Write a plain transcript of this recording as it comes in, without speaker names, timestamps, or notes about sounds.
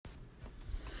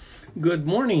Good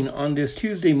morning. On this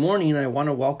Tuesday morning, I want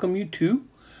to welcome you to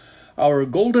our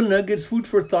Golden Nuggets, food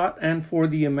for thought and for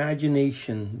the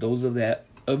imagination. Those of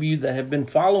you that have been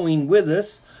following with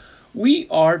us, we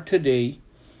are today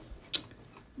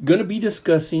going to be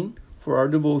discussing for our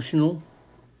devotional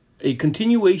a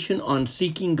continuation on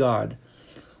seeking God.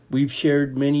 We've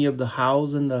shared many of the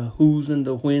hows and the who's and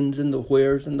the whens and the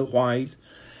wheres and the whys,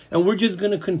 and we're just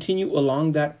going to continue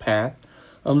along that path.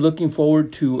 I'm looking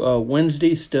forward to a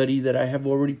Wednesday study that I have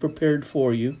already prepared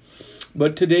for you.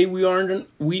 But today we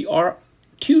are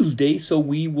Tuesday, so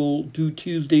we will do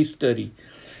Tuesday study.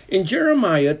 In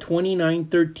Jeremiah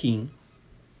 29:13,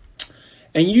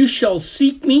 and you shall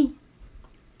seek me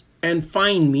and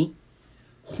find me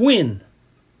when.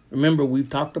 Remember, we've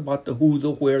talked about the who, the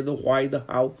where, the why, the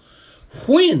how.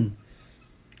 When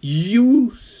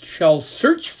you shall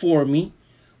search for me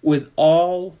with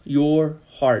all your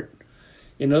heart.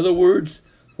 In other words,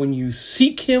 when you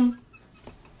seek him,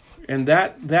 and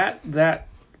that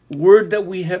word that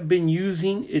we have been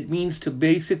using, it means to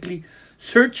basically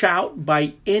search out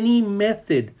by any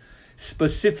method,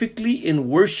 specifically in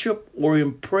worship or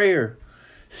in prayer.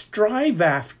 Strive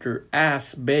after,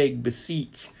 ask, beg,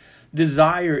 beseech,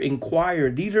 desire,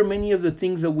 inquire. These are many of the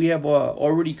things that we have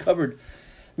already covered.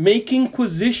 Make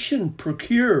inquisition,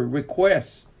 procure,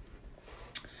 request.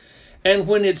 And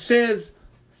when it says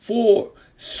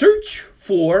search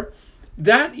for,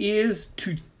 that is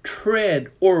to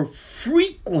tread or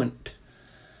frequent,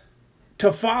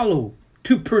 to follow,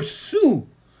 to pursue.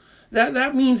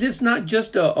 That means it's not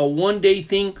just a one-day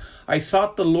thing. I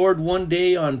sought the Lord one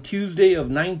day on Tuesday of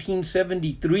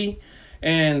 1973,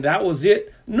 and that was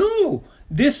it. No,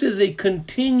 this is a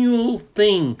continual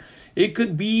thing. It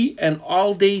could be an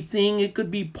all-day thing. It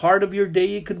could be part of your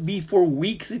day. It could be for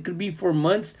weeks. It could be for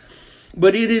months.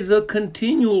 But it is a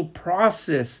continual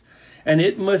process, and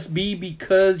it must be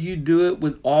because you do it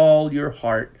with all your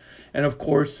heart. And of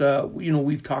course,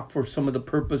 we've talked for some of the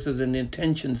purposes and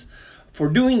intentions for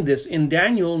doing this in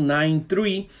Daniel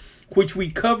 9:3, which we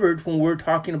covered when we were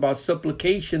talking about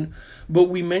supplication, but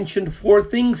we mentioned 4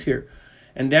 things here.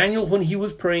 And Daniel, when he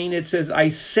was praying, it says, I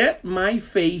set my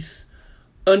face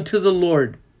unto the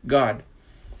Lord God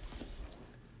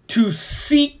to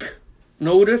seek,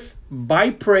 notice, by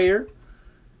prayer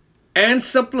and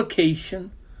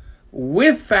supplication,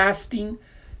 with fasting,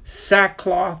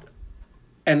 sackcloth,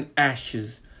 and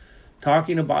ashes.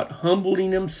 Talking about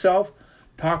humbling himself,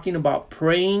 talking about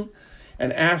praying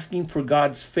and asking for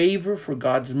God's favor, for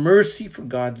God's mercy, for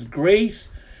God's grace,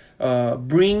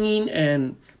 bringing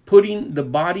and putting the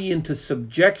body into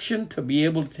subjection to be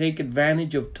able to take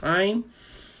advantage of time.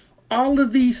 All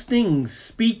of these things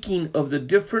speaking of the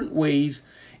different ways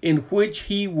in which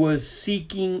he was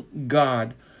seeking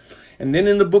God. And then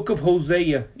in the book of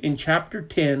Hosea, in chapter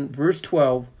 10, verse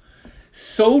 12,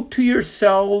 sow to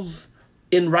yourselves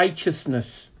in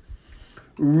righteousness,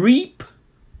 reap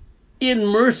in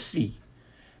mercy,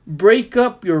 break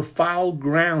up your foul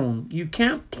ground. You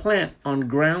can't plant on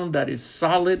ground that is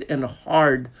solid and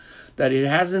hard, that it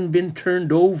hasn't been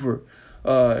turned over.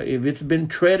 If it's been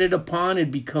treaded upon,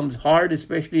 it becomes hard,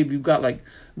 especially if you've got like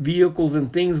vehicles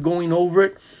and things going over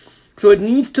it. So it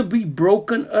needs to be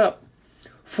broken up.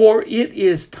 For it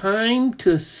is time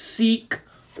to seek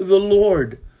the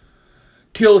Lord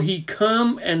till he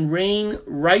come and rain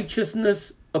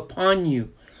righteousness upon you.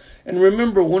 And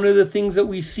remember, one of the things that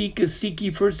we seek is seek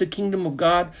ye first the kingdom of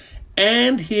God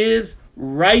and his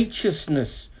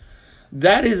righteousness.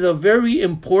 That is a very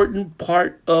important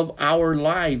part of our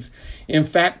lives. In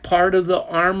fact, part of the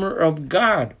armor of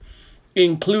God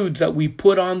includes that we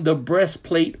put on the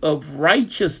breastplate of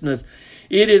righteousness.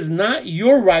 It is not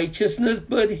your righteousness,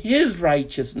 but his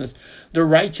righteousness. The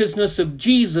righteousness of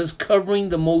Jesus covering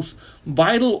the most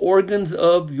vital organs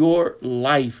of your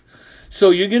life. So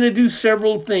you're going to do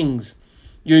several things.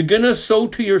 You're going to sow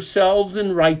to yourselves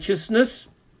in righteousness.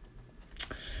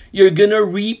 You're going to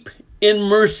reap in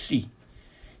mercy.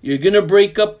 You're going to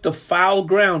break up the foul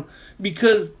ground.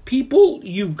 Because people,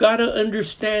 you've got to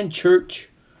understand, church,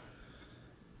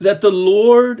 that the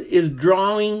Lord is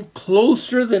drawing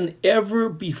closer than ever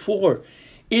before.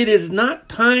 It is not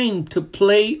time to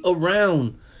play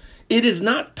around. It is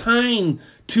not time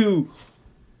to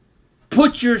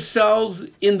put yourselves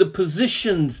in the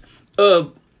positions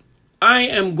of, I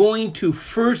am going to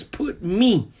first put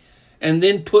me and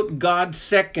then put God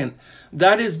second.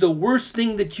 That is the worst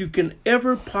thing that you can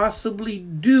ever possibly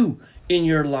do in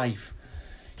your life.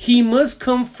 He must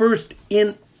come first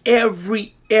in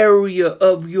every area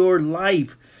of your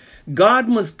life. God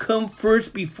must come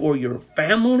first before your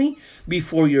family,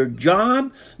 before your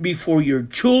job, before your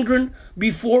children,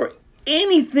 before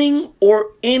anything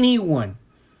or anyone.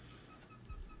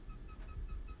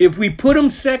 If we put him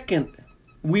second,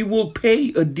 we will pay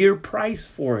a dear price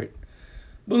for it.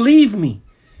 Believe me,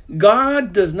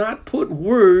 God does not put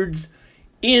words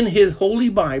in his holy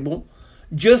Bible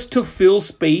just to fill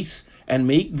space and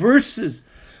make verses.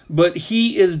 But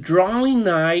he is drawing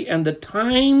nigh, and the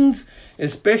times,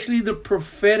 especially the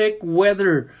prophetic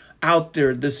weather out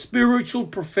there, the spiritual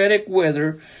prophetic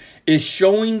weather, is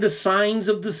showing the signs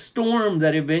of the storm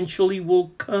that eventually will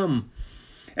come.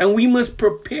 And we must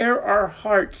prepare our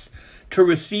hearts to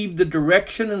receive the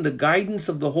direction and the guidance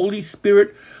of the Holy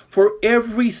Spirit for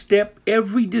every step,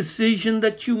 every decision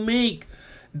that you make.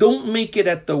 Don't make it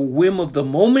at the whim of the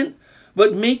moment,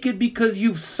 but make it because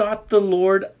you've sought the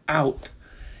Lord out.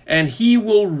 And he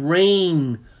will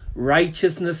rain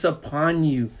righteousness upon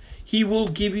you. He will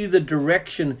give you the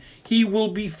direction. He will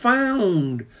be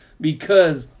found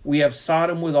because we have sought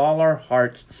him with all our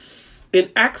hearts. In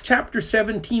Acts chapter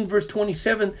 17, verse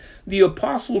 27, the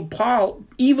Apostle Paul,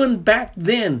 even back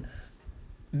then,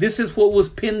 this is what was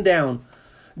pinned down,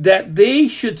 that they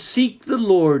should seek the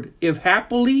Lord, if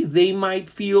happily they might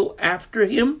feel after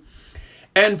him,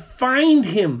 and find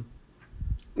him,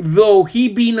 though he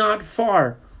be not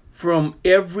far from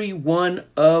every one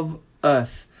of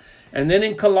us. And then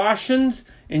in Colossians,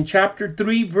 in chapter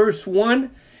 3, verse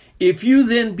 1, if you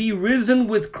then be risen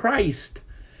with Christ,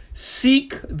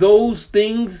 seek those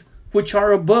things which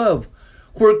are above,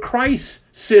 where Christ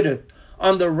sitteth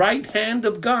on the right hand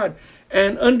of God.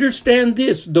 And understand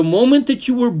this, the moment that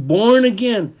you were born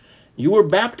again, you were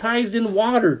baptized in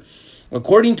water.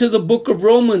 According to the book of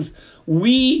Romans,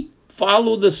 we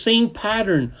follow the same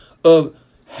pattern of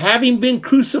having been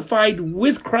crucified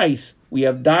with Christ. We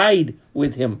have died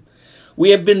with him. We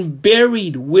have been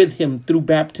buried with him through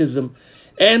baptism.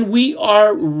 And we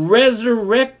are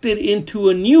resurrected into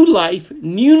a new life,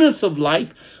 newness of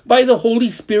life, by the Holy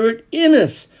Spirit in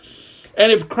us.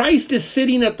 And if Christ is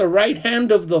sitting at the right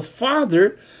hand of the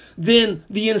Father, then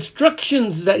the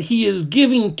instructions that he is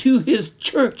giving to his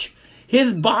church,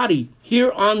 his body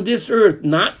here on this earth,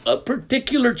 not a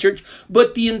particular church,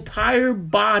 but the entire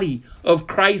body of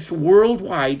Christ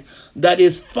worldwide that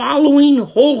is following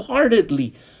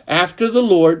wholeheartedly after the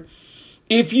Lord,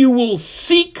 if you will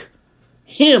seek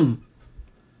him,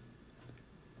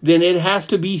 then it has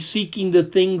to be seeking the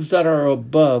things that are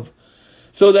above,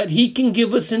 so that he can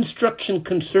give us instruction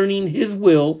concerning his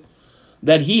will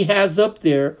that he has up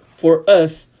there for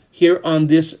us here on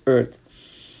this earth.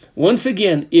 Once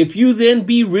again, if you then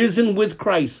be risen with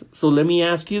Christ. So let me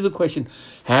ask you the question.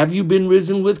 Have you been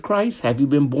risen with Christ? Have you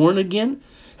been born again?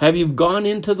 Have you gone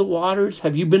into the waters?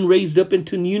 Have you been raised up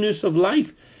into newness of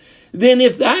life? Then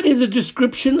if that is a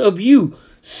description of you,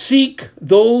 seek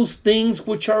those things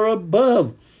which are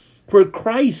above, where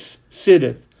Christ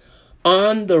sitteth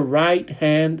on the right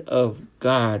hand of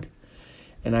God.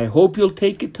 And I hope you'll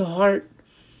take it to heart,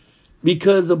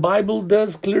 because the Bible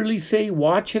does clearly say,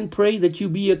 watch and pray that you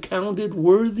be accounted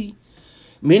worthy.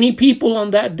 Many people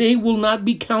on that day will not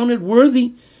be counted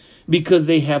worthy because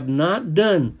they have not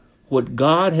done what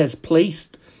God has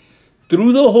placed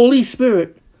through the Holy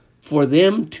Spirit for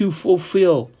them to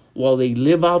fulfill while they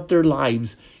live out their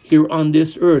lives here on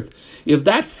this earth. If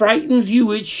that frightens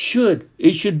you, it should.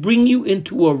 It should bring you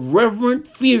into a reverent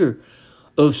fear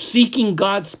of seeking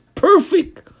God's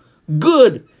perfect,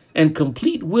 good, and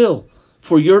complete will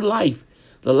for your life.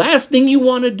 The last thing you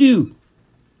want to do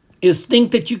is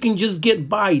think that you can just get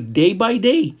by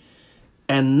day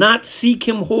and not seek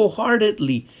him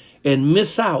wholeheartedly and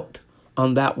miss out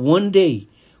on that one day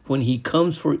when he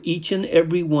comes for each and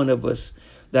every one of us,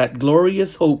 that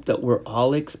glorious hope that we're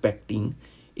all expecting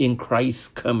in Christ's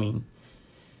coming.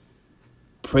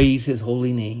 Praise his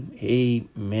holy name.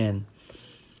 Amen.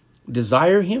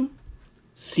 Desire him,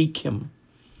 seek him.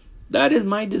 That is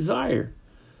my desire,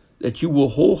 that you will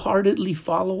wholeheartedly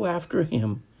follow after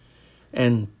him,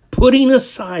 and putting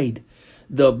aside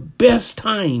the best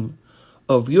time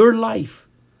of your life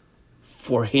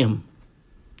for him.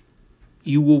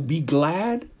 You will be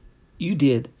glad you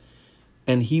did,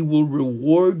 and he will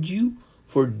reward you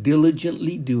for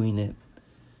diligently doing it.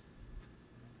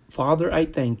 Father, I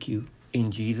thank you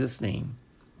in Jesus' name.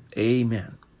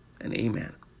 Amen and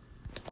amen.